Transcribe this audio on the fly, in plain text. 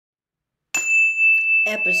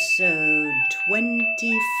Episode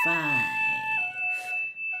 25.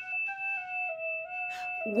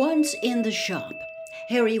 Once in the shop,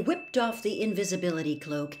 Harry whipped off the invisibility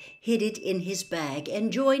cloak, hid it in his bag,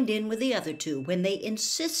 and joined in with the other two when they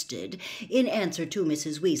insisted, in answer to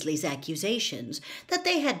Mrs. Weasley's accusations, that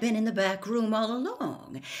they had been in the back room all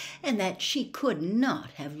along, and that she could not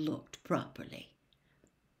have looked properly.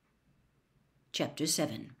 Chapter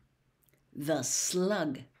 7. The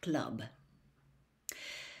Slug Club.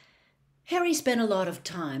 Harry spent a lot of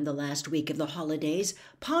time the last week of the holidays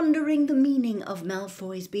pondering the meaning of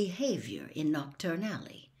Malfoy's behavior in Nocturne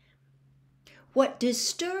Alley. What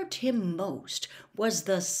disturbed him most was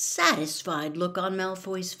the satisfied look on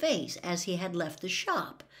Malfoy's face as he had left the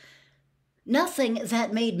shop. Nothing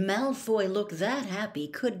that made Malfoy look that happy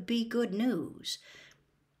could be good news.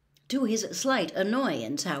 To his slight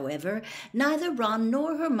annoyance, however, neither Ron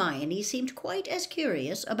nor Hermione seemed quite as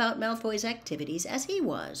curious about Malfoy's activities as he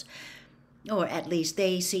was. Or at least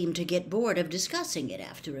they seemed to get bored of discussing it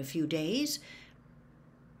after a few days.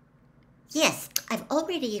 "Yes, I've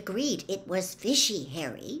already agreed it was fishy,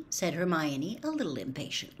 Harry," said Hermione a little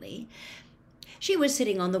impatiently. She was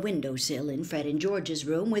sitting on the windowsill in Fred and George's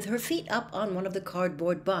room with her feet up on one of the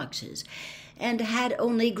cardboard boxes, and had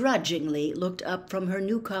only grudgingly looked up from her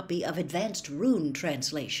new copy of Advanced Rune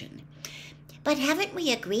Translation. "But haven't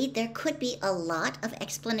we agreed there could be a lot of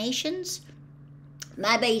explanations?"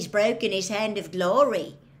 "Maybe he's broken his hand of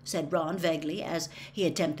glory," said Ron vaguely as he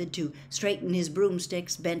attempted to straighten his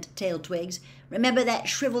broomstick's bent tail twigs. "Remember that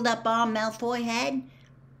shriveled up arm Malfoy had?"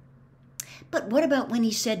 "But what about when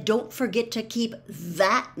he said, 'Don't forget to keep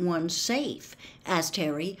that one safe'?" asked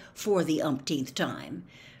Harry for the umpteenth time.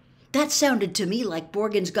 "That sounded to me like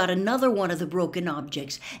Borgin's got another one of the broken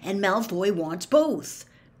objects, and Malfoy wants both."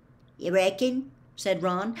 "You reckon?" said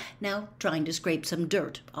Ron, now trying to scrape some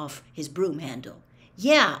dirt off his broom handle.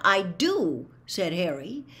 "Yeah, I do," said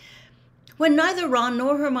Harry. When neither Ron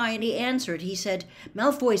nor Hermione answered, he said,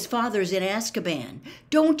 "Malfoy's father's in Azkaban.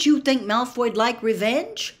 Don't you think Malfoy'd like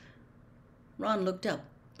revenge?" Ron looked up,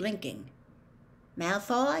 blinking.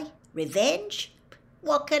 "Malfoy? Revenge?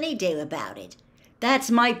 What can he do about it?" "That's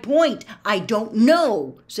my point. I don't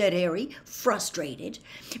know," said Harry, frustrated.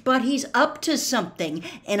 "But he's up to something,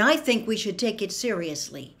 and I think we should take it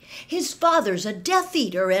seriously. His father's a Death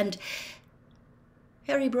Eater, and—"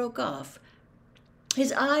 Harry broke off,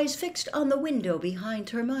 his eyes fixed on the window behind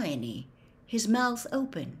Hermione, his mouth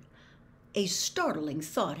open. A startling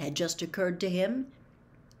thought had just occurred to him.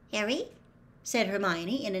 "Harry," said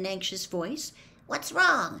Hermione in an anxious voice. "what's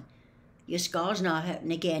wrong?" "Your scar's not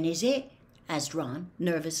hurting again, is it?" asked Ron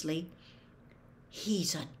nervously.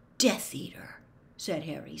 "He's a Death Eater," said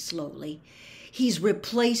Harry slowly. "He's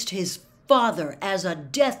replaced his father as a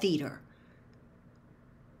Death Eater."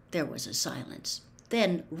 There was a silence.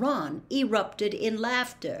 Then Ron erupted in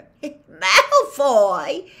laughter.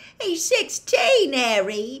 "Malfoy? He's 16,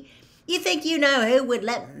 Harry. You think you know who would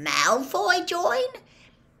let Malfoy join?"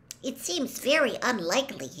 "It seems very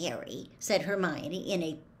unlikely, Harry," said Hermione in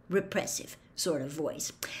a repressive sort of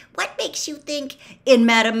voice. "What makes you think—" "In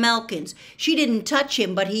Madame Malkin's. She didn't touch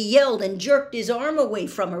him, but he yelled and jerked his arm away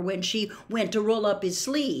from her when she went to roll up his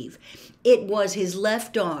sleeve. It was his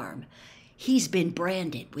left arm. He's been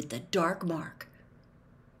branded with the dark mark."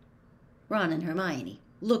 Ron and Hermione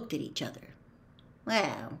looked at each other.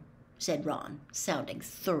 "Well," said Ron, sounding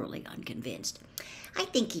thoroughly unconvinced. "I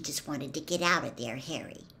think he just wanted to get out of there,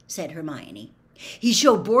 Harry," said Hermione. "He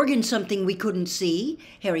showed Borgin something we couldn't see,"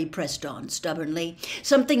 Harry pressed on stubbornly.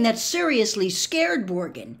 "Something that seriously scared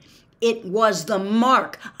Borgin. It was the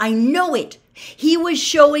mark. I know it. He was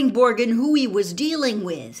showing Borgin who he was dealing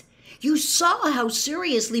with. You saw how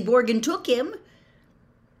seriously Borgin took him."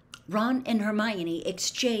 Ron and Hermione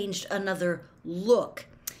exchanged another look.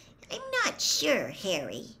 "I'm not sure,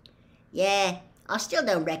 Harry." "Yeah, I still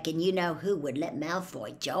don't reckon you know who would let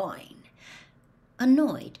Malfoy join."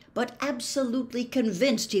 Annoyed, but absolutely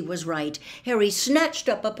convinced he was right, Harry snatched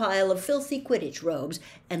up a pile of filthy Quidditch robes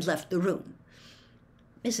and left the room.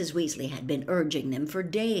 Mrs. Weasley had been urging them for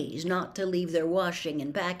days not to leave their washing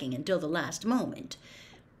and packing until the last moment.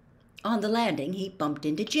 On the landing, he bumped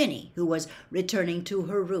into Ginny, who was returning to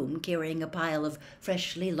her room carrying a pile of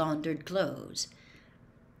freshly laundered clothes.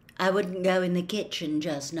 "I wouldn't go in the kitchen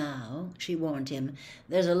just now," she warned him.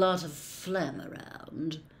 "There's a lot of phlegm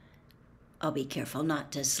around." "I'll be careful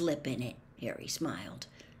not to slip in it," Harry smiled.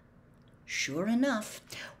 Sure enough,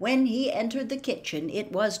 when he entered the kitchen,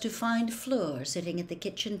 it was to find Fleur sitting at the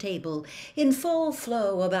kitchen table in full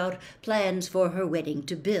flow about plans for her wedding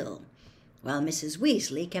to Bill, while Mrs.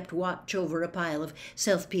 Weasley kept watch over a pile of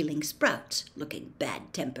self-peeling sprouts, looking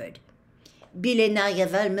bad-tempered. Bill and I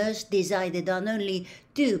have almost decided on only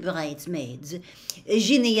 2 bridesmaids.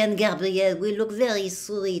 Ginny and Gabrielle will look very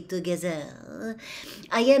sweet together.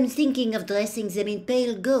 I am thinking of dressing them in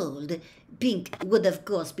pale gold. Pink would of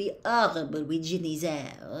course be horrible with Ginny's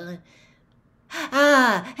hair.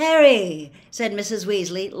 "Ah, Harry," said Mrs.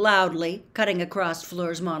 Weasley loudly, cutting across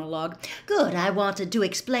Fleur's monologue. "Good, I wanted to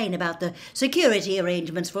explain about the security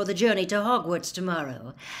arrangements for the journey to Hogwarts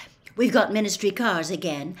tomorrow. We've got ministry cars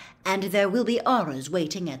again, and there will be auras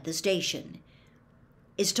waiting at the station."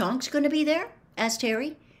 "Is Tonks going to be there?" asked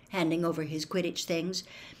Harry, handing over his Quidditch things.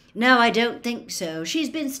 "No, I don't think so. She's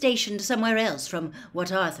been stationed somewhere else, from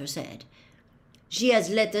what Arthur said." "She has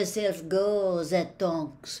let herself go, that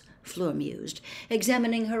Tonks," Fleur mused,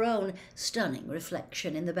 examining her own stunning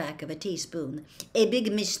reflection in the back of a teaspoon. "A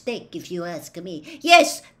big mistake, if you ask me."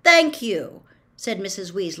 "Yes, thank you," said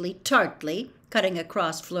Mrs. Weasley tartly, cutting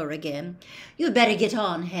across Fleur again. "You'd better get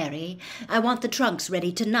on, Harry. I want the trunks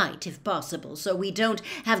ready tonight, if possible, so we don't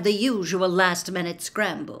have the usual last-minute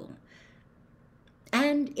scramble."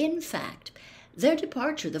 And, in fact, their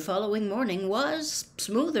departure the following morning was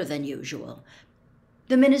smoother than usual.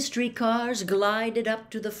 The ministry cars glided up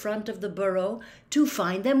to the front of the burrow to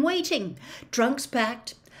find them waiting, trunks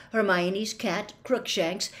packed, Hermione's cat,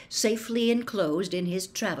 Crookshanks, safely enclosed in his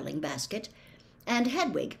traveling basket, and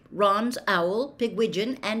Hedwig, Ron's owl,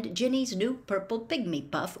 Pigwidgeon, and Ginny's new purple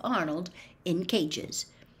pygmy puff, Arnold, in cages.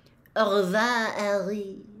 "Au revoir,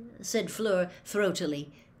 Harry," said Fleur throatily,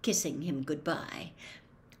 kissing him goodbye.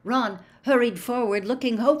 Ron hurried forward,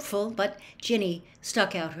 looking hopeful, but Ginny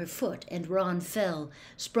stuck out her foot, and Ron fell,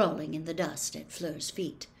 sprawling in the dust at Fleur's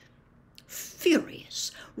feet.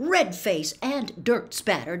 Furious, red-faced, and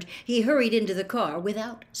dirt-spattered, he hurried into the car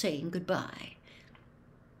without saying goodbye.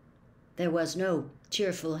 There was no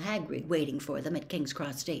cheerful Hagrid waiting for them at King's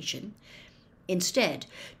Cross Station. Instead,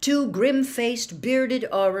 2 grim-faced, bearded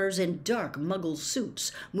aurors in dark Muggle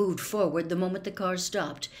suits moved forward the moment the car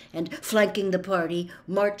stopped, and, flanking the party,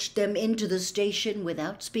 marched them into the station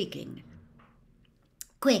without speaking.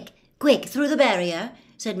 "Quick, quick, through the barrier,"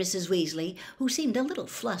 said Mrs. Weasley, who seemed a little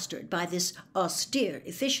flustered by this austere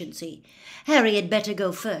efficiency. "Harry had better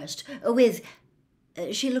go first, with—"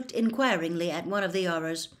 She looked inquiringly at one of the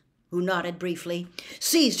aurors, who nodded briefly,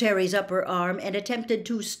 seized Harry's upper arm, and attempted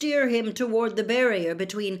to steer him toward the barrier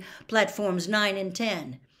between platforms 9 and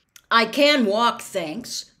 10. "I can walk,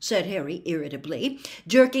 thanks," said Harry irritably,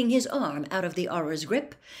 jerking his arm out of the aura's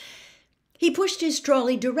grip. He pushed his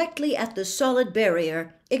trolley directly at the solid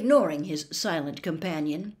barrier, ignoring his silent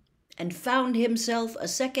companion, and found himself a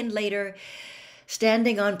second later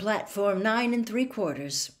standing on platform 9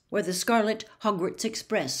 3/4, where the Scarlet Hogwarts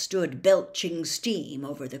Express stood belching steam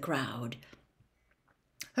over the crowd.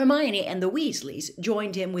 Hermione and the Weasleys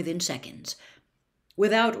joined him within seconds.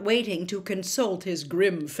 Without waiting to consult his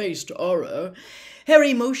grim-faced aura,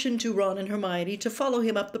 Harry motioned to Ron and Hermione to follow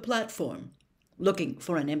him up the platform, looking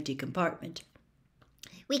for an empty compartment.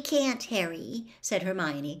 "We can't, Harry," said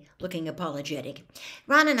Hermione, looking apologetic.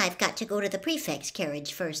 "Ron and I've got to go to the prefect's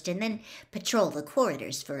carriage first and then patrol the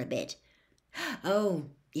corridors for a bit." "Oh,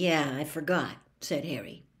 yeah, I forgot," said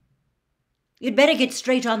Harry. "You'd better get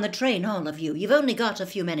straight on the train, all of you. You've only got a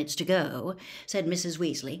few minutes to go," said Mrs.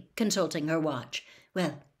 Weasley, consulting her watch.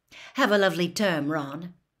 "Well, have a lovely term,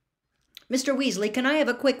 Ron." "Mr. Weasley, can I have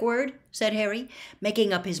a quick word?" said Harry,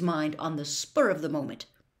 making up his mind on the spur of the moment.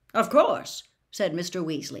 "Of course," said Mr.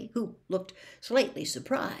 Weasley, who looked slightly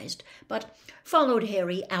surprised, but followed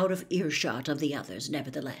Harry out of earshot of the others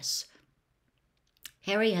nevertheless.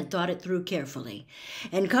 Harry had thought it through carefully,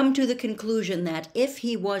 and come to the conclusion that if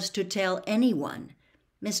he was to tell anyone,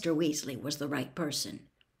 Mr. Weasley was the right person.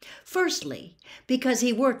 Firstly, because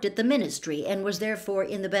he worked at the ministry and was therefore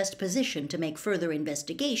in the best position to make further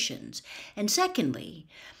investigations, and secondly,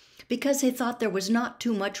 because he thought there was not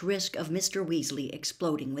too much risk of Mr. Weasley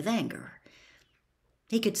exploding with anger.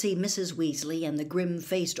 He could see Mrs. Weasley and the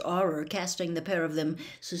grim-faced Auror casting the pair of them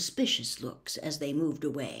suspicious looks as they moved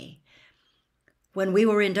away. "When we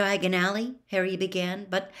were in Diagon Alley," Harry began,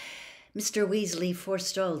 but Mr. Weasley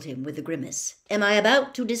forestalled him with a grimace. "Am I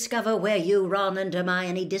about to discover where you, Ron, and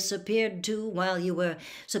Hermione disappeared to while you were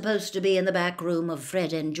supposed to be in the back room of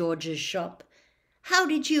Fred and George's shop? How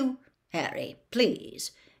did you—" "Harry,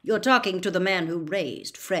 please. You're talking to the man who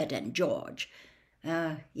raised Fred and George."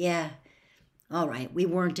 Yeah. All right, we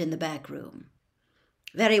weren't in the back room."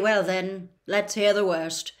 "Very well, then. Let's hear the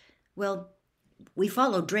worst." "Well, we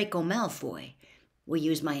followed Draco Malfoy. We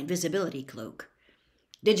used my invisibility cloak."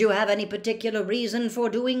 "Did you have any particular reason for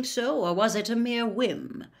doing so, or was it a mere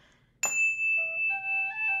whim?"